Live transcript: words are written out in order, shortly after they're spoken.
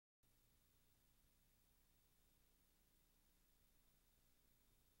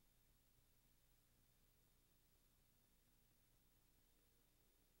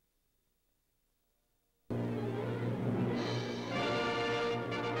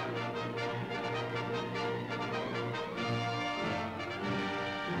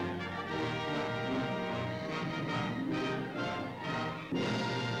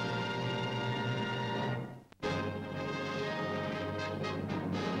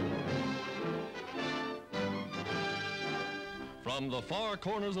From the far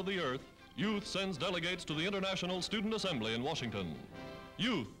corners of the earth, youth sends delegates to the International Student Assembly in Washington.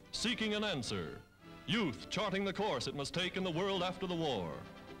 Youth seeking an answer. Youth charting the course it must take in the world after the war.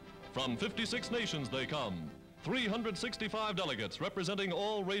 From 56 nations they come, 365 delegates representing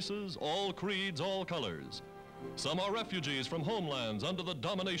all races, all creeds, all colors. Some are refugees from homelands under the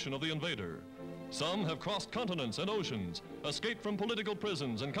domination of the invader. Some have crossed continents and oceans, escaped from political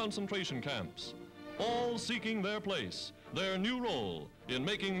prisons and concentration camps, all seeking their place, their new role in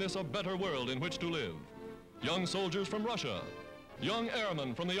making this a better world in which to live. Young soldiers from Russia, young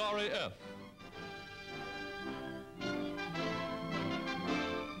airmen from the RAF,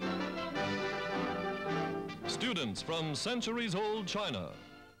 students from centuries-old China,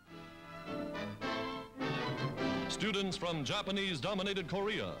 students from Japanese-dominated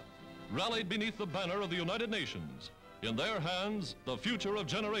Korea, rallied beneath the banner of the United Nations. In their hands, the future of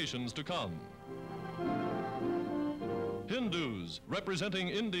generations to come. Hindus, representing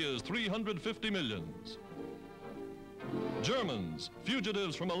India's 350 millions. Germans,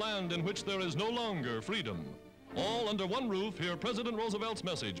 fugitives from a land in which there is no longer freedom. All under one roof hear President Roosevelt's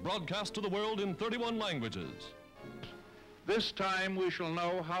message broadcast to the world in 31 languages. This time we shall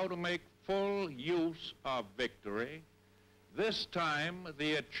know how to make full use of victory. This time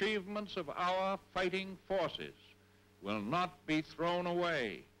the achievements of our fighting forces will not be thrown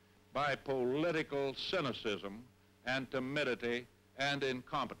away by political cynicism and timidity and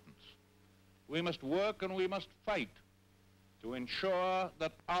incompetence. We must work and we must fight to ensure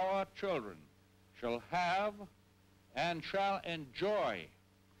that our children shall have and shall enjoy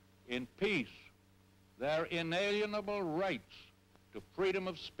in peace their inalienable rights to freedom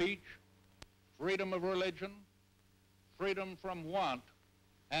of speech, freedom of religion, freedom from want,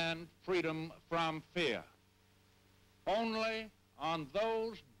 and freedom from fear. Only on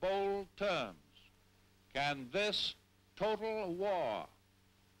those bold terms can this total war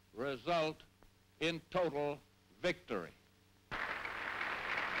result in total victory.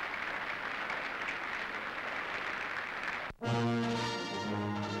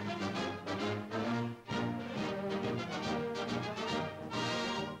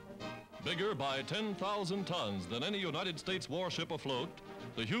 Bigger by 10,000 tons than any United States warship afloat,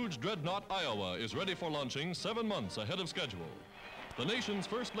 the huge dreadnought Iowa is ready for launching 7 months ahead of schedule. The nation's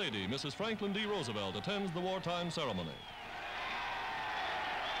First Lady, Mrs. Franklin D. Roosevelt, attends the wartime ceremony.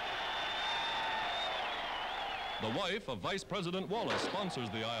 The wife of Vice President Wallace sponsors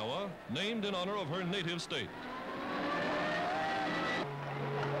the Iowa, named in honor of her native state.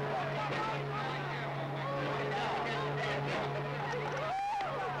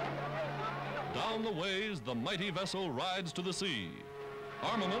 Down the ways, the mighty vessel rides to the sea.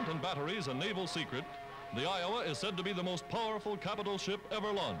 Armament and batteries a naval secret, the Iowa is said to be the most powerful capital ship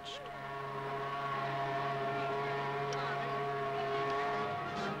ever launched.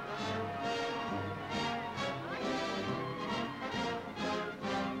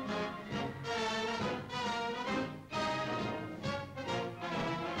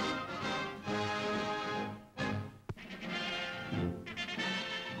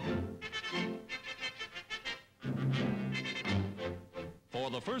 For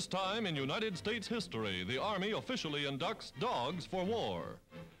the first time in United States history, the Army officially inducts dogs for war.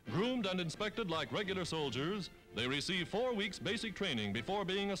 Groomed and inspected like regular soldiers, they receive 4 weeks basic training before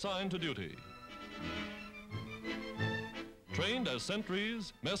being assigned to duty. Trained as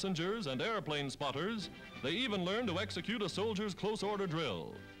sentries, messengers, and airplane spotters, they even learn to execute a soldier's close order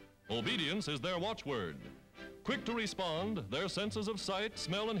drill. Obedience is their watchword. Quick to respond, their senses of sight,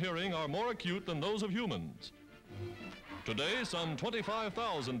 smell, and hearing are more acute than those of humans. Today, some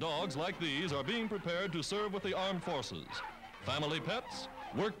 25,000 dogs like these are being prepared to serve with the armed forces. Family pets,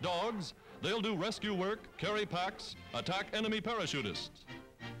 work dogs, they'll do rescue work, carry packs, attack enemy parachutists.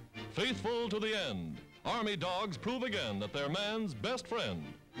 Faithful to the end, Army dogs prove again that they're man's best friend.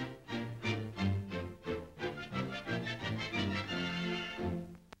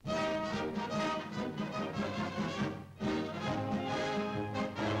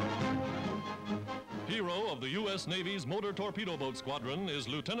 Hero of the U.S. Navy's Motor Torpedo Boat Squadron is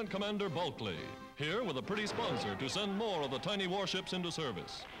Lieutenant Commander Bulkley, here with a pretty sponsor to send more of the tiny warships into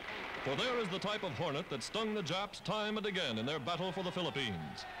service. For there is the type of Hornet that stung the Japs time and again in their battle for the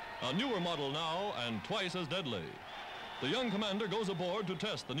Philippines. A newer model now and twice as deadly. The young commander goes aboard to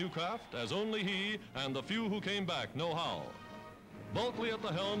test the new craft as only he and the few who came back know how. Bulkley at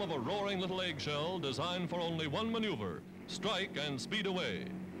the helm of a roaring little eggshell designed for only one maneuver, strike and speed away.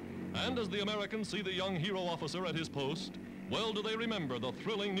 And as the Americans see the young hero officer at his post, well do they remember the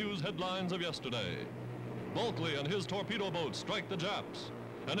thrilling news headlines of yesterday. Bulkley and his torpedo boats strike the Japs.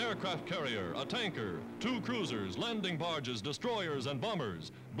 An aircraft carrier, a tanker, 2 cruisers, landing barges, destroyers, and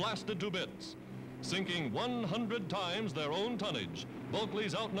bombers blasted to bits. Sinking 100 times their own tonnage,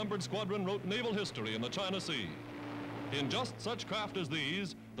 Bulkeley's outnumbered squadron wrote naval history in the China Sea. In just such craft as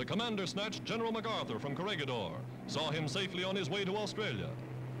these, the commander snatched General MacArthur from Corregidor, saw him safely on his way to Australia.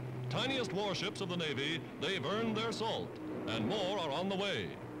 Tiniest warships of the Navy, they've earned their salt, and more are on the way.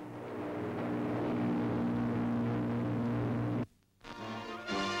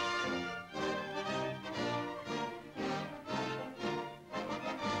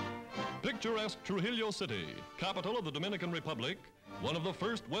 Picturesque Trujillo City, capital of the Dominican Republic, one of the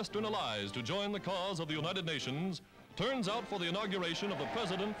first Western allies to join the cause of the United Nations, turns out for the inauguration of the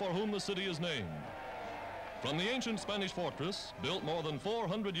president for whom the city is named. From the ancient Spanish fortress, built more than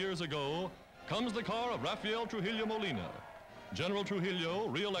 400 years ago, comes the car of Rafael Trujillo Molina. General Trujillo,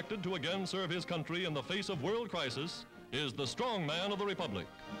 re-elected to again serve his country in the face of world crisis, is the strong man of the Republic.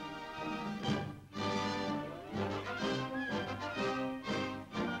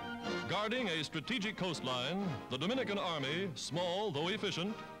 Guarding a strategic coastline, the Dominican Army, small though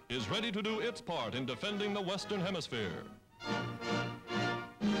efficient, is ready to do its part in defending the Western Hemisphere.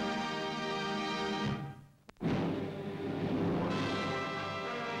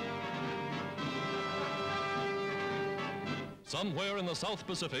 Somewhere in the South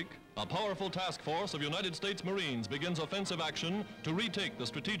Pacific, a powerful task force of United States Marines begins offensive action to retake the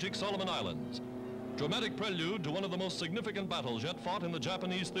strategic Solomon Islands. Dramatic prelude to one of the most significant battles yet fought in the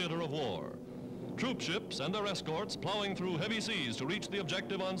Japanese theater of war. Troop ships and their escorts plowing through heavy seas to reach the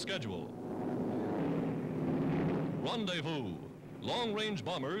objective on schedule. Rendezvous. Long-range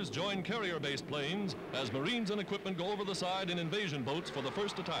bombers join carrier-based planes as Marines and equipment go over the side in invasion boats for the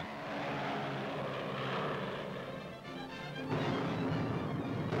first attack.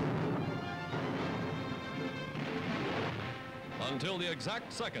 Until the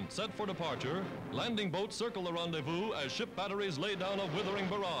exact second set for departure, landing boats circle the rendezvous as ship batteries lay down a withering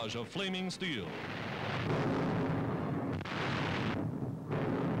barrage of flaming steel.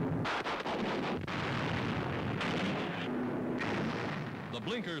 The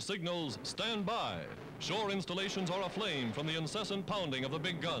blinker signals stand by. Shore installations are aflame from the incessant pounding of the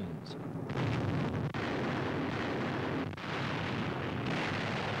big guns.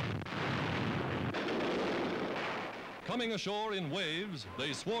 Coming ashore in waves,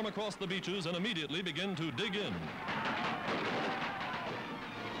 they swarm across the beaches and immediately begin to dig in.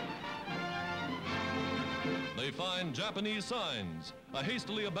 They find Japanese signs, a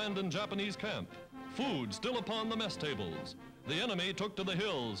hastily abandoned Japanese camp, food still upon the mess tables. The enemy took to the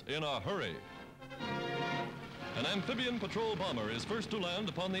hills in a hurry. An amphibian patrol bomber is first to land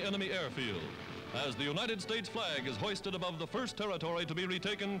upon the enemy airfield as the United States flag is hoisted above the first territory to be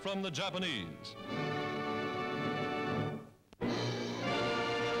retaken from the Japanese.